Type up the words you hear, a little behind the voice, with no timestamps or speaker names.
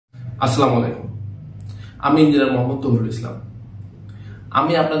আসসালামু আলাইকুম। আমি ইঞ্জিনিয়ার মোহাম্মদ তৌহিদুল ইসলাম।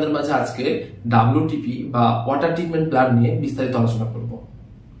 আমি আপনাদের মাঝে আজকে WTP বা ওয়াটার ট্রিটমেন্ট প্ল্যান্ট নিয়ে বিস্তারিত আলোচনা করব।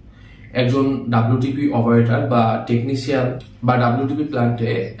 একজন WTP অপারেটর বা টেকনিশিয়ান বা WTP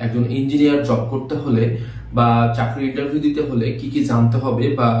প্ল্যান্টে একজন ইঞ্জিনিয়ার জব করতে হলে বা চাকরি ইন্টারভিউ দিতে হলে কি কি জানতে হবে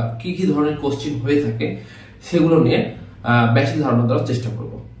বা কি কি ধরনের কোশ্চেন হয়ে থাকে সেগুলো নিয়ে বেশি ধারণা দেওয়ার চেষ্টা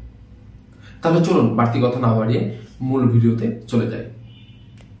করব। তাহলে চলুন বাড়তি কথা না বাড়িয়ে মূল ভিডিওতে চলে যাই।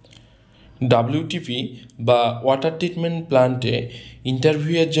 WTP বা ওয়াটার ট্রিটমেন্ট প্ল্যান্টে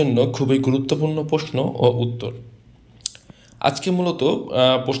ইন্টারভিউয়ের জন্য খুবই গুরুত্বপূর্ণ প্রশ্ন ও উত্তর। আজকে মূলত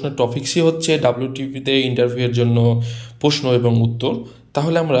প্রশ্নের টপিকসই হচ্ছে WTPতে ইন্টারভিউয়ের জন্য প্রশ্ন এবং উত্তর।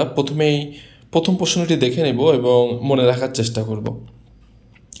 তাহলে আমরা প্রথম প্রশ্নটি দেখে নেব এবং মনে রাখার চেষ্টা করব।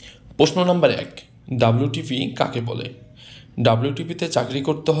 প্রশ্ন নাম্বার 1, WTP কাকে বলে? WTPতে চাকরি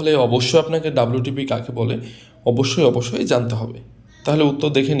করতে হলে অবশ্যই আপনাকে WTP কাকে বলে অবশ্যই জানতে হবে। তাহলে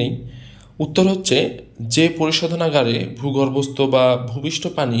উত্তর দেখে নিই। উত্তর হচ্ছে, যে পরিশোধনাগারে ভূগর্ভস্থ বা ভূপৃষ্ঠ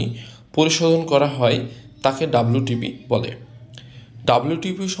পানি পরিশোধন করা হয় তাকে WTP বলে।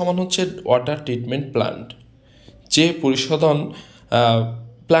 WTP সমান হচ্ছে ওয়াটার ট্রিটমেন্ট প্ল্যান্ট। যে পরিশোধন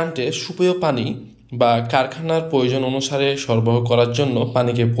প্ল্যান্টে সুপেয় পানি বা কারখানার প্রয়োজন অনুসারে সরবরাহ করার জন্য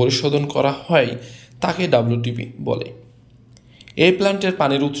পানিকে পরিশোধন করা হয় তাকে WTP বলে। এই প্ল্যান্টের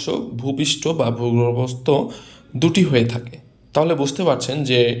পানির উৎস ভূপৃষ্ঠ বা ভূগর্ভস্থ দুটি হয়ে থাকে। তাহলে বুঝতে পারছেন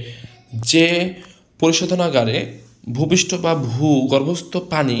যে পরিশোধনাগারে ভূপৃষ্ঠ বা ভূগর্ভস্থ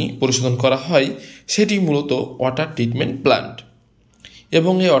পানি পরিশোধন করা হয় সেটি মূলত ওয়াটার ট্রিটমেন্ট প্ল্যান্ট।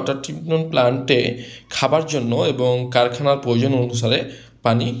 এবং এই ওয়াটার ট্রিটমেন্ট প্ল্যান্টে খাবার জন্য এবং কারখানার প্রয়োজন অনুসারে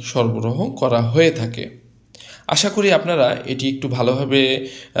পানি সরবরাহ করা হয়ে থাকে। আশা করি আপনারা এটি একটু ভালোভাবে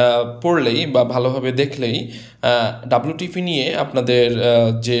পড়লেই বা ভালোভাবে দেখলেই WTP নিয়ে আপনাদের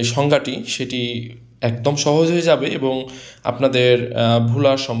যে সংজ্ঞাটি সেটি একদম সহজ হয়ে যাবে এবং আপনাদের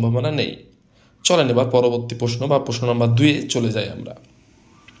ভুলার সম্ভাবনা নেই। চলেন এবার পরবর্তী প্রশ্ন বা প্রশ্ন নাম্বার 2-এ চলে যাই আমরা।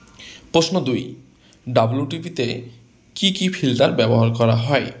 প্রশ্ন 2, WTPতে কি কি ফিল্টার ব্যবহার করা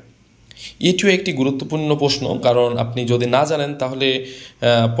হয়? এটিও একটি গুরুত্বপূর্ণ প্রশ্ন, কারণ আপনি যদি না জানেন তাহলে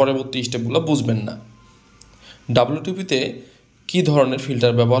পরবর্তী স্টেপগুলো বুঝবেন না। WTPতে কি ধরনের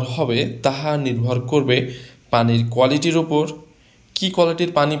ফিল্টার ব্যবহার হবে তাহা নির্ভর করবে পানির কোয়ালিটির উপর, কি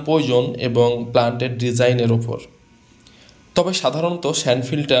কোয়ালিটির পানি প্রয়োজন এবং প্ল্যান্টের ডিজাইনের ওপর। তবে সাধারণত sand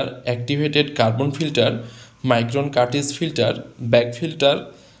filter, activated carbon filter, micron cartridge filter, back filter,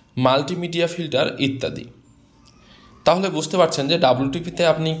 multimedia filter ইত্যাদি। তাহলে বুঝতে পারছেন যে WTPতে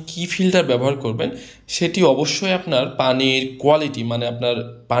আপনি কি ফিল্টার ব্যবহার করবেন সেটি অবশ্যই আপনার পানির কোয়ালিটি মানে আপনার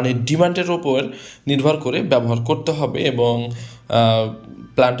পানির ডিমান্ডের ওপর নির্ভর করে ব্যবহার করতে হবে এবং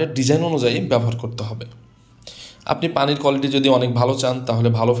প্ল্যান্টের ডিজাইন অনুযায়ী ব্যবহার করতে হবে। আপনি পানির কোয়ালিটি যদি অনেক ভালো চান তাহলে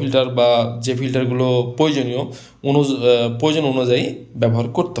ভালো ফিল্টার বা যে ফিল্টারগুলো প্রয়োজন অনুযায়ী ব্যবহার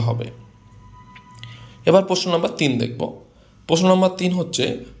করতে হবে। এবার প্রশ্ন নাম্বার 3 দেখব। প্রশ্ন নাম্বার 3 হচ্ছে,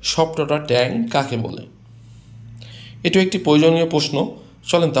 সফট ওয়াটার ট্যাঙ্ক কাকে বলে? এটিও একটি প্রয়োজনীয় প্রশ্ন।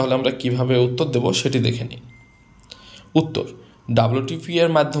 চলেন তাহলে আমরা কিভাবে উত্তর দেব সেটি দেখে নিই। উত্তর, WTP এর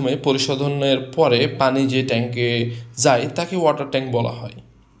মাধ্যমে পরিশোধনের পরে পানি যে ট্যাঙ্কে যায় তাকে ওয়াটার ট্যাঙ্ক বলা হয়।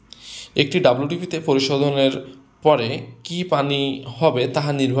 একটি WTPতে পরিশোধনের পরে কি পানি হবে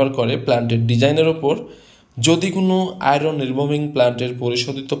তাহা নির্ভর করে প্ল্যান্টের ডিজাইনের ওপর। যদি কোনো আয়রন রিমুভিং প্ল্যান্টের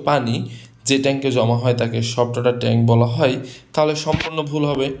পরিশোধিত পানি যে ট্যাঙ্কে জমা হয় তাকে সফট ওয়াটার ট্যাঙ্ক বলা হয়, তাহলে সম্পূর্ণ ভুল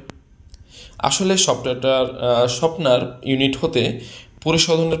হবে। আসলে স্বপ্নার ইউনিট হতে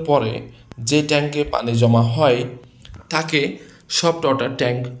পরিশোধনের পরে যে ট্যাঙ্কে পানি জমা হয় তাকে সফট ওয়াটার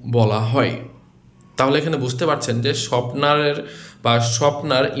ট্যাঙ্ক বলা হয়। তাহলে এখানে বুঝতে পারছেন যে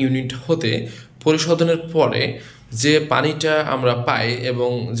স্বপ্নার ইউনিট হতে পরিশোধনের পরে যে পানিটা আমরা পাই এবং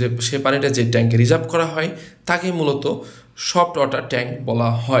সে পানিটা যে ট্যাঙ্কে রিজার্ভ করা হয় তাকে মূলত সফট ওয়াটার ট্যাঙ্ক বলা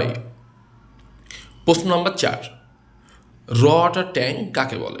হয়। প্রশ্ন নাম্বার 4, র ওয়াটার ট্যাঙ্ক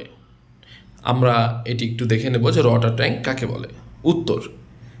কাকে বলে? আমরা এটি একটু দেখে নেব যে র ওয়াটার ট্যাঙ্ক কাকে বলে। উত্তর,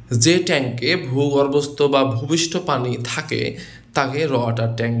 যে ট্যাঙ্কে ভূগর্ভস্থ বা ভূপৃষ্ঠ পানি থাকে তাকে র ওয়াটার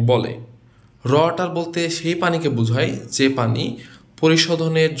ট্যাঙ্ক বলে। র ওয়াটার বলতে সেই পানিকে বোঝায় যে পানি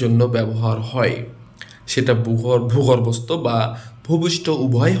পরিশোধনের জন্য ব্যবহার হয়। সেটা ভূগর্ভস্থ বা ভূপৃষ্ঠ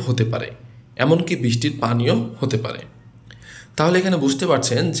উভয় হতে পারে, এমনকি বৃষ্টির পানিও হতে পারে। তাহলে এখানে বুঝতে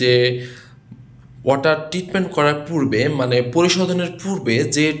পারছেন যে ওয়াটার ট্রিটমেন্ট করার পূর্বে মানে পরিশোধনের পূর্বে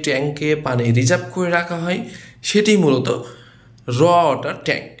যে ট্যাঙ্কে পানি রিজার্ভ করে রাখা হয় সেটি মূলত র ওয়াটার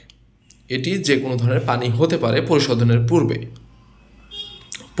ট্যাঙ্ক। এটি যে কোনো ধরনের পানি হতে পারে পরিশোধনের পূর্বে।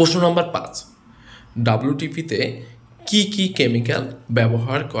 প্রশ্ন নম্বর 5, WTPতে কি কি কেমিক্যাল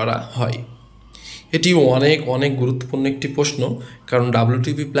ব্যবহার করা হয়? এটি অনেক গুরুত্বপূর্ণ একটি প্রশ্ন, কারণ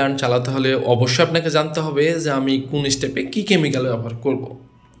WTP প্ল্যান্ট চালাতে হলে অবশ্যই আপনাকে জানতে হবে যে আমি কোন স্টেপে কি কেমিক্যাল ব্যবহার করব।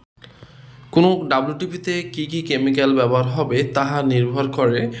 কোনো ডাব্লিউটিপিতে কী কী কেমিক্যাল ব্যবহার হবে তাহা নির্ভর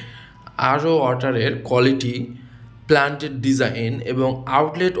করে আরও ওয়াটারের কোয়ালিটি, প্ল্যান্টের ডিজাইন এবং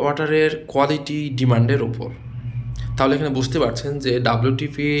আউটলেট ওয়াটারের কোয়ালিটি ডিমান্ডের উপর। তাহলে এখানে বুঝতে পারছেন যে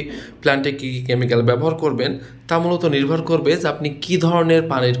ডাব্লিউটিপি প্ল্যান্টে কী কী কেমিক্যাল ব্যবহার করবেন তা মূলত নির্ভর করবে যে আপনি কী ধরনের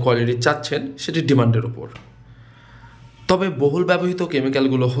পানির কোয়ালিটি চাচ্ছেন সেটির ডিমান্ডের উপর। তবে বহুল ব্যবহৃত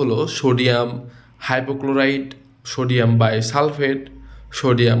কেমিক্যালগুলো হলো sodium hypochlorite, sodium bisulphate,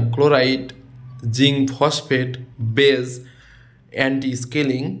 sodium chloride, zinc phosphate, base, anti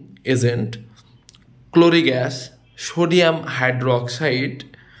scaling agent, chloric gas, sodium hydroxide,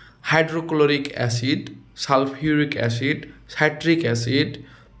 hydrochloric acid, sulphuric acid, citric acid,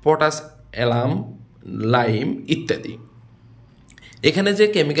 potash alarm, lime ইত্যাদি। এখানে যে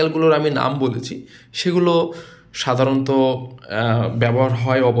কেমিক্যালগুলোর আমি নাম বলেছি সেগুলো সাধারণত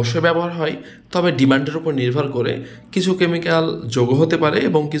অবশ্যই ব্যবহার হয়, তবে ডিমান্ডের উপর নির্ভর করে কিছু কেমিক্যাল যোগ হতে পারে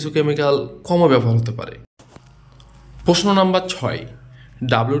এবং কিছু কেমিক্যাল কমও ব্যবহার হতে পারে। প্রশ্ন নাম্বার 6,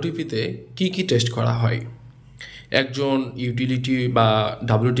 ডাব্লিউটিপিতে কী কী টেস্ট করা হয়? একজন ইউটিলিটি বা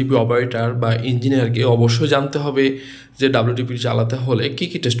ডাব্লিউটিপি অপারেটর বা ইঞ্জিনিয়ারকে অবশ্যই জানতে হবে যে ডাব্লিউটিপি চালাতে হলে কী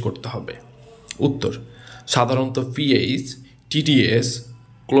কী টেস্ট করতে হবে। উত্তর: সাধারণত pH, TDS,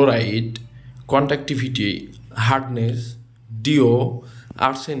 chloride, conductivity, hardness, deo,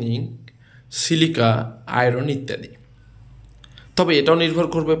 arsenic, silica, iron ইত্যাদি। তবে এটাও নির্ভর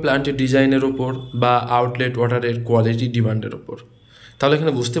করবে প্ল্যান্টের ডিজাইনের ওপর বা আউটলেট ওয়াটারের কোয়ালিটি ডিমান্ডের ওপর। তাহলে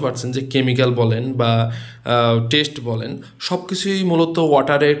এখানে বুঝতে পারছেন যে কেমিক্যাল বলেন বা টেস্ট বলেন সব কিছুই মূলত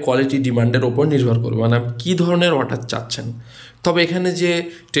ওয়াটারের কোয়ালিটি ডিমান্ডের ওপর নির্ভর করবে, মানে কী ধরনের ওয়াটার চাচ্ছেন। তবে এখানে যে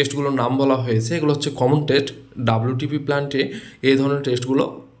টেস্টগুলোর নাম বলা হয়েছে এগুলো হচ্ছে কমন টেস্ট। ডাব্লিউটিপি প্ল্যান্টে এই ধরনের টেস্টগুলো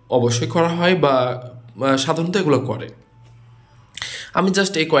অবশ্যই করা হয় বা সাধারণত এগুলো করে। আমি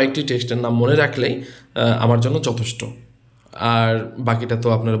জাস্ট এই কয়েকটি টেস্টের নাম মনে রাখলেই আমার জন্য যথেষ্ট, আর বাকিটা তো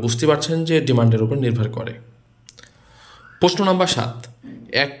আপনারা বুঝতে পারছেন যে ডিমান্ডের উপর নির্ভর করে। প্রশ্ন নাম্বার 7,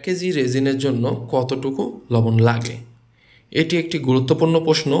 1 কেজি রেজিনের জন্য কতটুকু লবণ লাগে? এটি একটি গুরুত্বপূর্ণ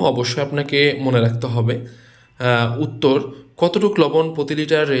প্রশ্ন, অবশ্যই আপনাকে মনে রাখতে হবে। উত্তর: কতটুকু লবণ প্রতি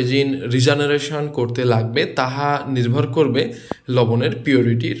লিটার রেজিন রিজেনারেশন করতে লাগবে তাহা নির্ভর করবে লবণের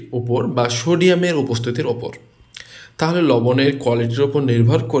পিউরিটির উপর বা সোডিয়ামের উপস্থিতির ওপর। তাহলে লবণের কোয়ালিটির ওপর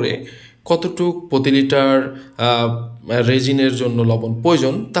নির্ভর করে কতটুকু প্রতি লিটার রেজিনের জন্য লবণ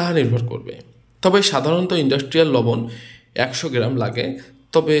প্রয়োজন তাহা নির্ভর করবে। তবে সাধারণত ইন্ডাস্ট্রিয়াল লবণ 100 গ্রাম লাগে,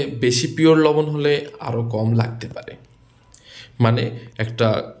 তবে বেশি পিওর লবণ হলে আরও কম লাগতে পারে। মানে একটা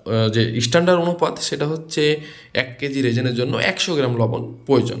যে স্ট্যান্ডার্ড অনুপাত সেটা হচ্ছে 1 কেজি রেজিনের জন্য 100 গ্রাম লবণ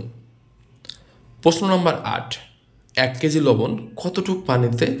প্রয়োজন। প্রশ্ন নম্বর 8, 1 কেজি লবণ কতটুকু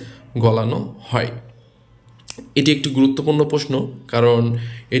পানিতে গলানো হয়? এটি একটি গুরুত্বপূর্ণ প্রশ্ন, কারণ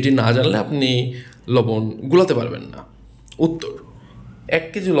এটি না জানলে আপনি লবণ গুলাতে পারবেন না। উত্তর: 1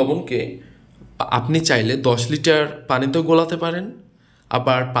 কেজি লবণকে আপনি চাইলে 10 লিটার পানিতেও গোলাতে পারেন,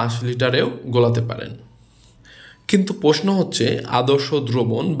 আবার 5 লিটারেও গোলাতে পারেন। কিন্তু প্রশ্ন হচ্ছে আদর্শ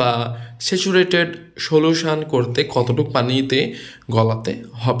দ্রবণ বা স্যাচুরেটেড সলিউশন করতে কতটুকু পানিতে গলাতে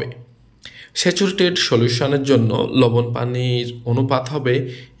হবে। স্যাচুরেটেড সলিউশনের জন্য লবণ পানির অনুপাত হবে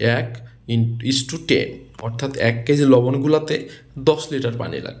 1:10, অর্থাৎ 1 কেজি লবণ গুলাতে 10 লিটার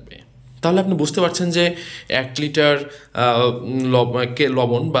পানি লাগবে। তাহলে আপনি বুঝতে পারছেন যে 1 লিটার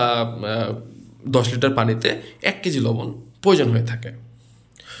লবণ বা 10 লিটার পানিতে 1 কেজি লবণ প্রয়োজন হয়ে থাকে।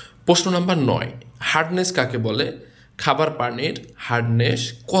 প্রশ্ন নাম্বার 9, হার্ডনেস কাকে বলে? খাবার পানির হার্ডনেস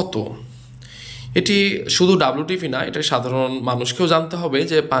কত? এটি শুধু ডাব্লিউটিপি না, এটা সাধারণ মানুষকেও জানতে হবে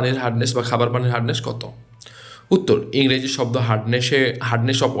যে পানির হার্ডনেস বা খাবার পানির হার্ডনেস কত। উত্তর: ইংরেজি শব্দ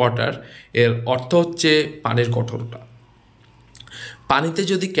হার্ডনেস অফ ওয়াটার এর অর্থ হচ্ছে পানির কঠোরতা। পানিতে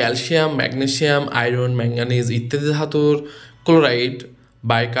যদি ক্যালসিয়াম, ম্যাগনেসিয়াম, আয়রন, ম্যাঙ্গানিজ ইত্যাদি ধাতুর ক্লোরাইড,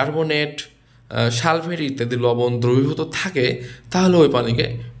 বাইকার্বনেট, সালফেট ইত্যাদি লবণ দ্রবীভূত থাকে তাহলে ওই পানিকে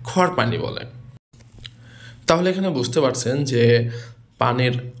খর পানি বলে। তাহলে এখানে বুঝতে পারছেন যে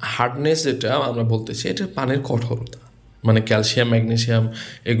পানির হার্ডনেস যেটা আমরা বলতেছি এটা পানির কঠোরতা, মানে ক্যালসিয়াম, ম্যাগনেসিয়াম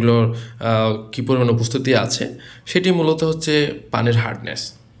এগুলোর কী পরিমাণ উপস্থিতি আছে সেটি মূলত হচ্ছে পানির হার্ডনেস।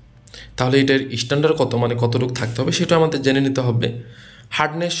 তাহলে এটার স্ট্যান্ডার্ড কত, মানে কতটুকু থাকতে হবে সেটা আমাদের জেনে নিতে হবে।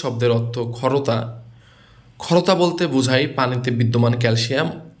 হার্ডনেস শব্দের অর্থ খরতা। খরতা বলতে বোঝায় পানিতে বিদ্যমান ক্যালসিয়াম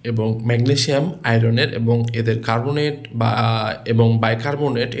এবং ম্যাগনেসিয়াম, আয়রনের এবং এদের কার্বনেট এবং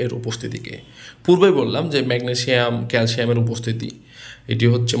বাইকার্বনেট এর উপস্থিতিকে। পূর্বে বললাম যে ম্যাগনেসিয়াম, ক্যালসিয়ামের উপস্থিতি এটি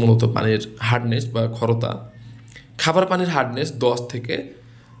হচ্ছে মূলত পানির হার্ডনেস বা খরতা। খাবার পানির হার্ডনেস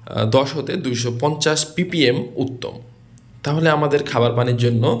 10 হতে 250 ppm উত্তম। তাহলে আমাদের খাবার পানির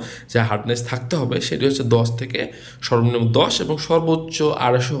জন্য যে হার্ডনেস থাকতে হবে সেটি হচ্ছে 10 থেকে সর্বনিম্ন 10 এবং সর্বোচ্চ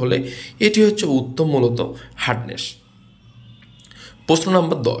 250 হলে এটি হচ্ছে উত্তম মূলত হার্ডনেস। প্রশ্ন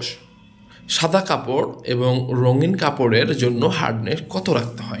নাম্বার 10, সাদা কাপড় এবং রঙিন কাপড়ের জন্য হার্ডনেস কত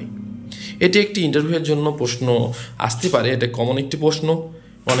রাখতে হয়? এটি একটি ইন্টারভিউয়ের জন্য প্রশ্ন আসতে পারে, এটা কমন একটি প্রশ্ন,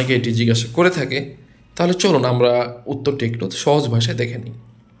 অনেকে এটি জিজ্ঞাসা করে থাকে। তাহলে চলুন আমরা উত্তরটি একটু সহজ ভাষায় দেখে নিই।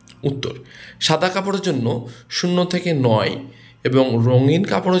 উত্তর: সাদা কাপড়ের জন্য 0 থেকে 9 এবং রঙিন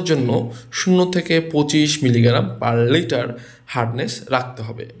কাপড়ের জন্য 0 থেকে 25 মিলিগ্রাম পার লিটার হার্ডনেস রাখতে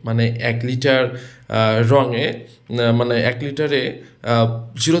হবে। মানে 1 লিটার রঙে, মানে 1 লিটারে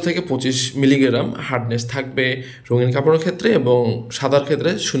 0 থেকে 25 মিলিগ্রাম হার্ডনেস থাকবে রঙিন কাপড়ের ক্ষেত্রে এবং সাদার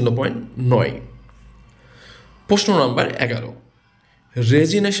ক্ষেত্রে 0.9। প্রশ্ন নাম্বার 11,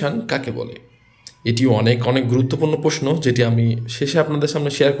 রেজিনেশন কাকে বলে? এটি অনেক গুরুত্বপূর্ণ প্রশ্ন, যেটি আমি শেষে আপনাদের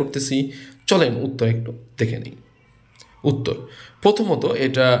সামনে শেয়ার করতেছি। চলেন উত্তর একটু দেখে নিই। উত্তর: প্রথমত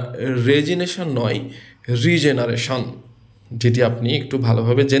এটা রেজিনেশন নয়, রিজেনারেশন, যেটি আপনি একটু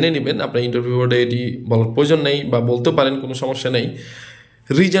ভালোভাবে জেনে নেবেন। আপনার ইন্টারভিউ বোর্ডে এটি বলার প্রয়োজন নেই, বা বলতে পারেন, কোনো সমস্যা নেই।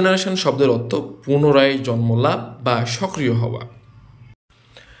 রিজেনারেশন শব্দের অর্থ পুনরায় জন্মলাভ বা সক্রিয় হওয়া।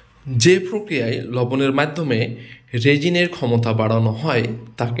 যে প্রক্রিয়ায় লবণের মাধ্যমে রেজিনের ক্ষমতা বাড়ানো হয়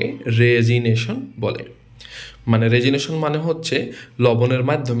তাকে রেজিনেশন বলে। মানে রেজিনেশন মানে হচ্ছে লবণের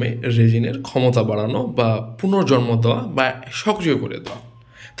মাধ্যমে রেজিনের ক্ষমতা বাড়ানো বা পুনর্জন্ম দেওয়া বা সক্রিয় করে দেওয়া।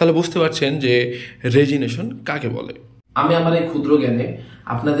 তাহলে বুঝতে পারছেন যে রেজিনেশন কাকে বলে। আমি আমার এই ক্ষুদ্র জ্ঞানে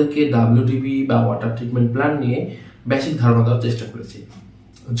আপনাদেরকে WTP বা ওয়াটার ট্রিটমেন্ট প্ল্যান নিয়ে বেসিক ধারণা দেওয়ার চেষ্টা করেছি।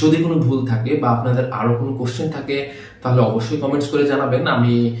 যদি কোনো ভুল থাকে বা আপনাদের আরো কোনো কোশ্চেন থাকে তাহলে অবশ্যই কমেন্টস করে জানাবেন,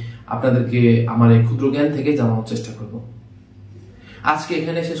 আমি আপনাদেরকে আমার এই ক্ষুদ্র জ্ঞান থেকে জানানোর চেষ্টা করব। আজকে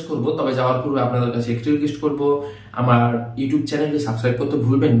এখানে শেষ করব, তবে যাওয়ার পূর্বে আপনাদের কাছে একটু রিকোয়েস্ট করব, আমার ইউটিউব চ্যানেলটি সাবস্ক্রাইব করতে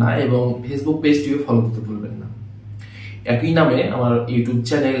ভুলবেন না এবং ফেসবুক পেজটিও ফলো করতে ভুলবেন না। একই নামে আমার ইউটিউব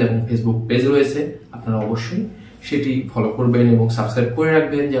চ্যানেল এবং ফেসবুক পেজ রয়েছে, আপনারা অবশ্যই সেটি ফলো করবেন এবং সাবস্ক্রাইব করে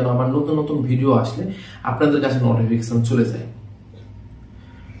রাখবেন, যেন আমার নতুন নতুন ভিডিও আসলে আপনাদের কাছে নোটিফিকেশন চলে যায়।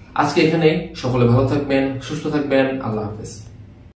 আজকে এখানে সকলে ভালো থাকবেন, সুস্থ থাকবেন। আল্লাহ হাফেজ।